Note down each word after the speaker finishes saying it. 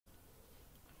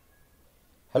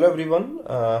Hello everyone,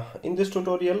 in this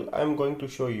tutorial I am going to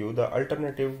show you the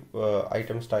alternative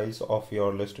item styles of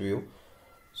your list view.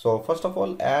 So first of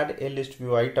all, add a list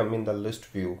view item in the list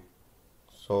view.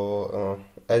 So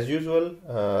as usual,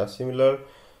 similar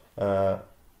uh,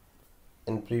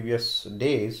 in previous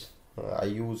days, I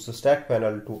use the stack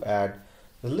panel to add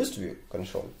the list view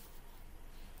control.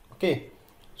 Okay,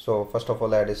 so first of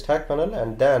all add a stack panel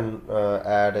and then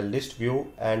add a list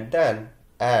view and then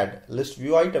add list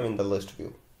view item in the list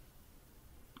view.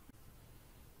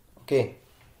 Okay,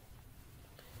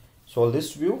 so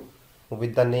list view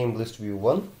with the name list view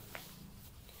 1.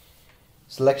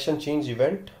 Selection change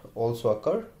event also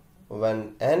occur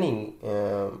when any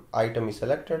item is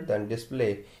selected, then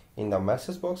display in the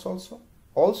message box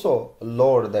also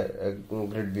load the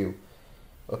grid view.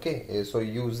 Okay, so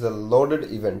use the loaded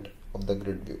event of the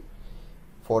grid view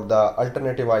for the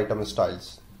alternative item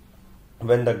styles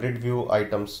when the grid view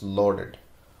items loaded.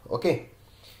 Okay,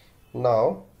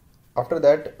 now after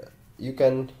that you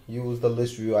can use the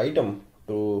list view item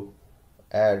to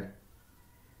add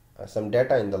some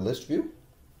data in the list view.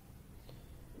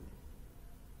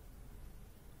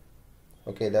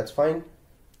 Okay, that's fine.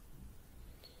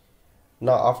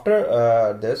 Now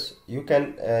after this you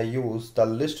can use the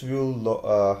list view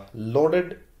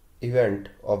loaded event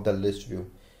of the list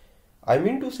view. I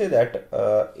mean to say that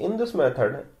in this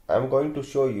method I'm going to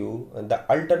show you the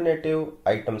alternative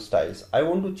item styles. I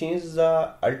want to change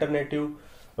the alternative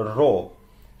row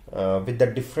with the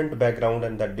different background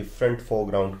and the different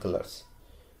foreground colors.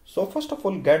 So first of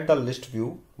all, get the list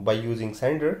view by using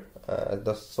sender.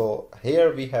 So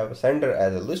here we have sender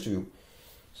as a list view,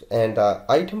 and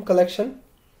item collection.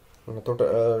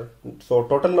 So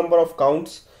total number of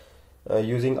counts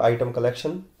using item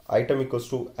collection. Item equals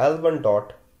to L1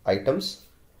 dot items.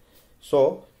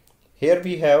 So here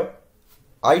we have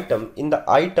item. In the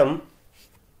item,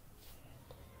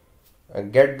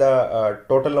 get the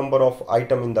total number of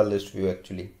item in the list view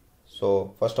actually.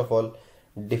 So first of all,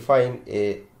 define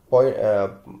a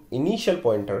initial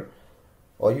pointer,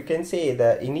 or you can say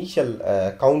the initial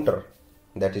counter,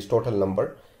 that is total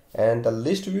number, and the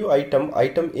list view item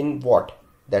in what,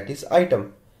 that is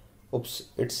item. Oops,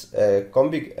 it's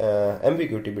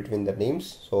ambiguity between the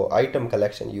names, so item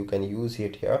collection you can use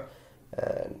it here,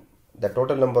 and the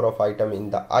total number of item in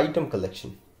the item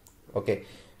collection. Okay,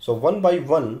 so one by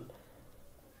one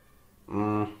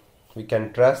we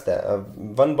can trace the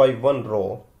one by one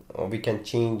row we can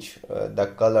change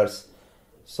the colors.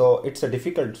 So it's a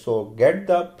difficult, so get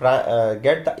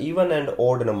the even and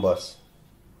odd numbers.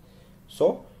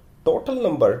 So total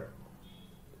number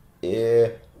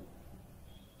is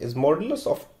modulus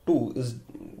of 2 is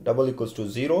double equals to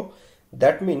 0.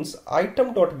 That means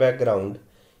item dot background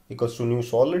equals to new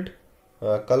solid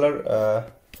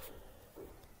color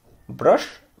brush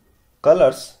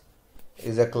colors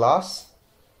is a class.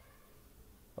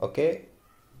 Okay,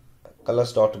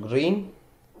 colors dot green.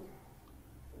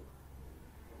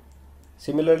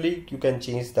 Similarly, you can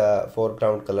change the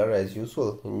foreground color as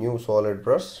usual, new solid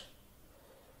brush,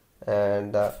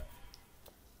 and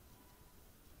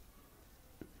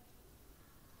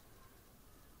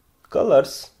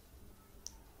colors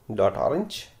dot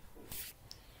orange.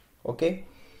 Okay,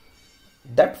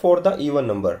 that for the even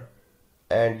number,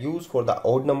 and use for the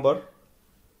odd number,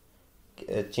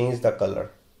 change the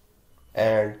color,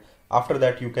 and after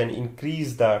that you can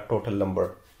increase the total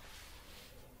number.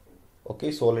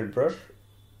 Okay, solid brush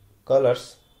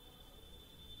colors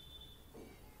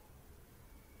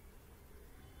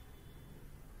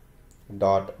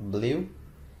dot blue,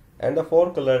 and the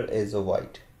fore color is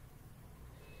white.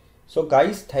 So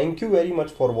guys, thank you very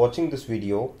much for watching this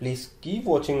video. Please keep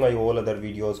watching my all other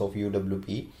videos of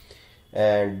UWP,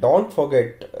 and don't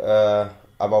forget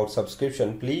about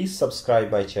subscription. Please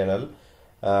subscribe my channel.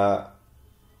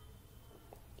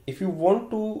 If you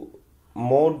want to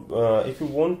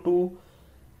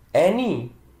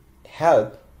any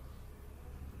help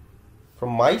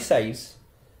from my sides,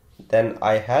 then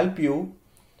I help you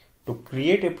to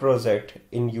create a project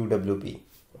in UWP,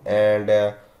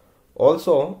 and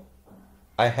also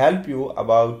I help you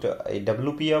about a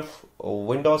WPF,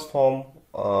 Windows Form,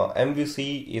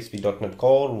 MVC, ASP.NET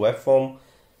Core, Web Form,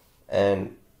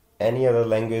 and any other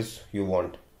language you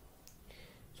want.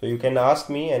 So you can ask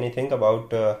me anything about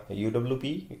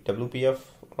UWP, WPF,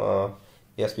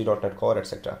 ASP.NET Core,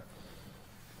 etc.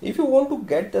 If you want to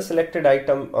get the selected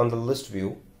item on the list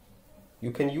view,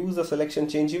 you can use the selection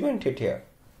change event hit here.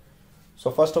 So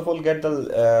first of all, get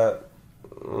the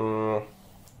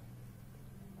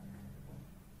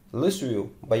list view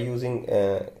by using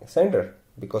sender,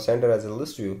 because sender has a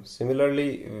list view.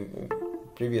 Similarly,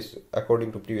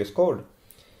 according to previous code.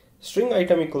 string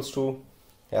item equals to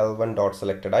L1 dot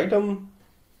selected item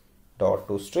dot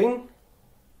to string.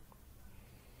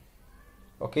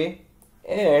 Okay,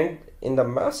 and in the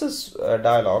message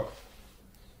dialog,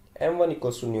 M1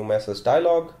 equals to new message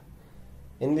dialog,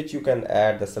 in which you can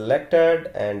add the selected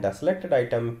and the selected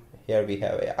item. Here we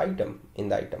have a item in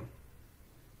the item.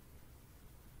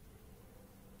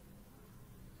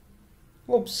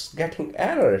 Oops, getting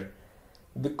error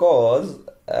because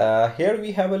here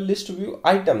we have a list view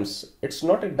items. It's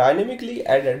not a dynamically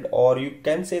added, or you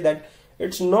can say that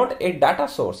it's not a data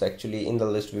source actually in the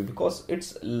list view, because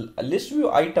it's a list view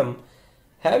item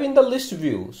having the list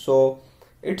view. So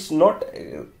it's not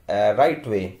a right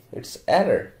way, it's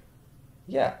error.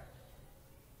 Yeah,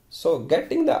 so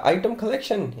getting the item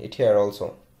collection it here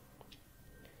also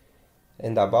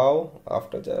in the above,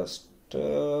 after just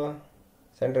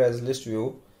center as list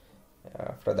view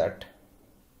after that.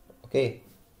 Okay,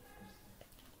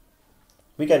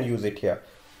 we can use it here,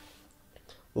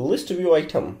 list view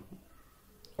item.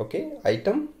 Okay,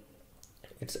 item,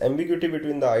 it's ambiguity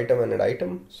between the item and an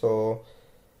item, so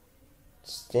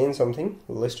let's change something,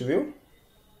 list view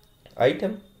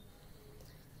item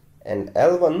and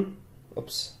L1,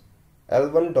 oops,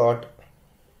 L1 dot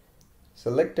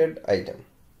selected item.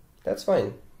 That's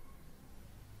fine.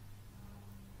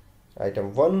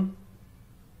 Item 1.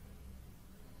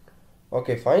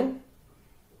 Okay, fine.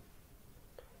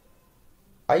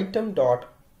 Item dot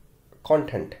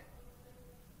content.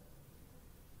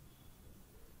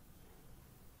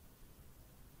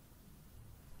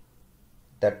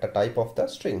 That the type of the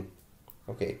string.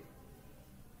 Okay,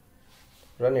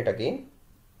 run it again.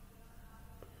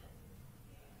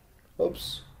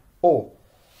 Oops. Oh,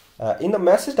 in the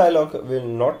message dialog will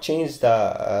not change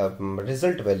the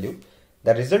result value.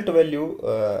 The result value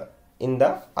in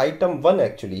the item 1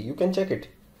 actually, you can check it.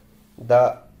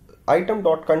 The item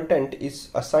dot content is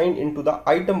assigned into the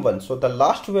item 1. So the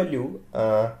last value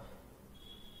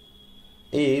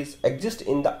is exist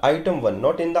in the item 1,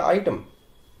 not in the item.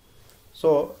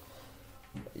 So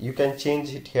you can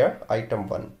change it here, item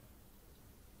 1.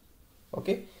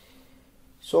 Okay,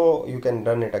 so you can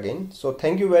run it again. So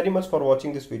thank you very much for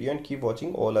watching this video, and keep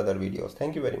watching all other videos.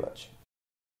 Thank you very much.